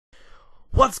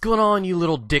What's going on, you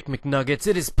little dick McNuggets?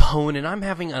 It is Pone, and I'm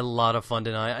having a lot of fun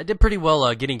tonight. I did pretty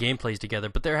well getting gameplays together,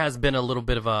 but there has been a little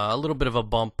bit of a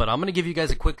bump. But I'm gonna give you guys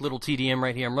a quick little TDM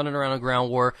right here. I'm running around a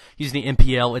ground war using the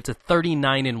MPL. It's a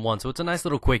 39-1, so it's a nice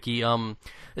little quickie.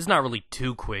 It's not really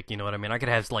too quick, you know what I mean? I could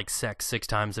have like sex 6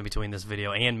 times in between this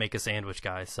video and make a sandwich,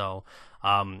 guys. So,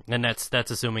 and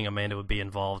that's assuming Amanda would be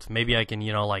involved. Maybe I can,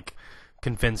 like,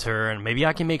 convince her, and maybe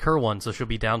I can make her one, so she'll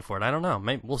be down for it. I don't know.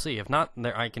 Maybe, we'll see. If not,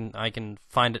 I can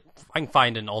find it. I can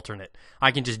find an alternate.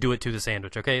 I can just do it to the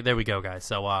sandwich. Okay, there we go, guys.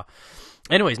 So,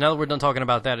 anyways, now that we're done talking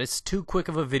about that, it's too quick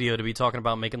of a video to be talking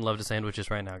about making love to sandwiches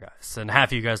right now, guys. And half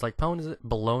of you guys like, Pone, is it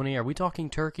bologna? Are we talking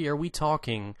turkey? Are we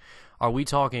talking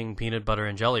peanut butter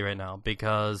and jelly right now?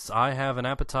 Because I have an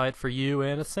appetite for you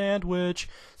and a sandwich.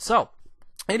 So,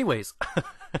 anyways.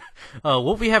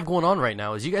 What we have going on right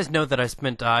now is, you guys know that I just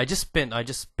spent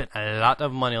a lot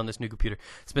of money on this new computer.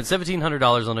 Spent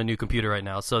 $1,700 on a new computer right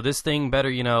now. So this thing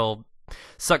better,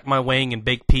 suck my wang and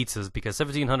bake pizzas, because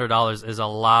 $1,700 is a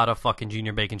lot of fucking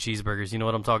junior bacon cheeseburgers. You know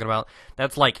what I'm talking about?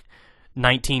 That's like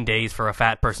 19 days for a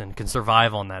fat person can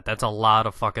survive on that. That's a lot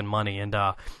of fucking money. And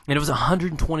it was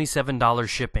 $127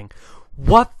 shipping.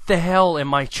 What the hell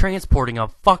am I transporting? A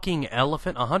fucking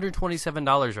elephant?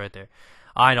 $127 right there.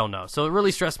 I don't know. So it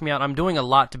really stressed me out. I'm doing a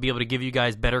lot to be able to give you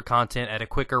guys better content at a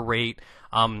quicker rate,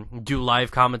 do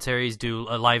live commentaries, do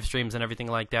live streams and everything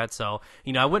like that. So,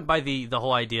 I went by the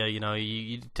whole idea,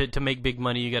 to make big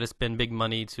money, you got to spend big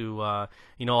money to,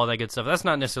 all that good stuff. That's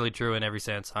not necessarily true in every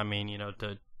sense. I mean,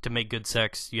 to make good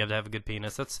sex, you have to have a good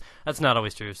penis. That's not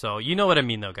always true. So, you know what I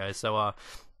mean though, guys. So,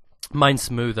 mine's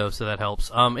smooth though, so that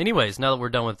helps. Anyways, now that we're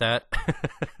done with that,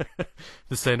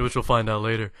 the sandwich we'll find out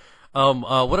later.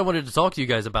 What I wanted to talk to you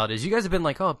guys about is, you guys have been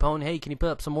like, oh, Pone, hey, can you put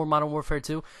up some more Modern Warfare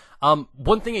 2?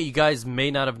 One thing that you guys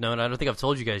may not have known, I don't think I've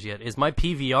told you guys yet, is my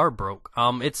PVR broke.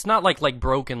 It's not like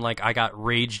broken, like I got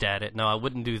raged at it. No, I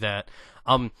wouldn't do that.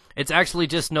 It's actually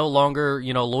just no longer,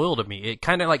 loyal to me. It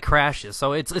kind of like crashes.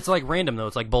 So it's like random though.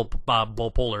 It's like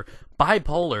bipolar.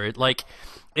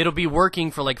 It'll be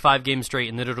working for like 5 games straight,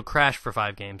 and then it'll crash for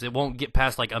 5 games. It won't get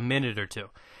past like a minute or two.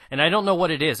 And I don't know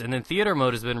what it is. And then theater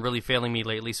mode has been really failing me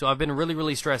lately, so I've been really,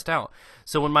 really stressed out.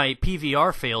 So when my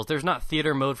PVR fails, there's not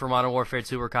theater mode for Modern Warfare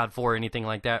 2 or COD 4 or anything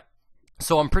like that.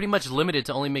 So I'm pretty much limited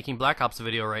to only making Black Ops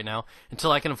video right now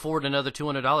until I can afford another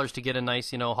 $200 to get a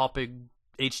nice, Hopig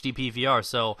HD PVR.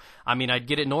 So, I mean, I'd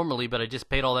get it normally, but I just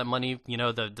paid all that money,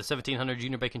 the 1,700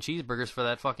 Junior Bacon cheeseburgers for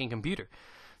that fucking computer.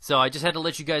 So I just had to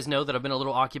let you guys know that I've been a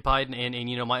little occupied,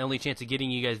 and my only chance of getting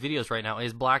you guys videos right now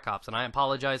is Black Ops, and I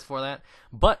apologize for that.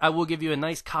 But I will give you a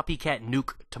nice copycat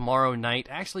nuke tomorrow night.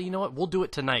 Actually, you know what? We'll do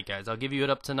it tonight, guys. I'll give you it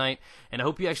up tonight, and I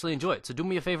hope you actually enjoy it. So do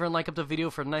me a favor and like up the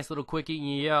video for a nice little quickie.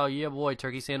 Yeah, boy,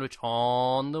 turkey sandwich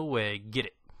on the way. Get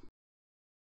it.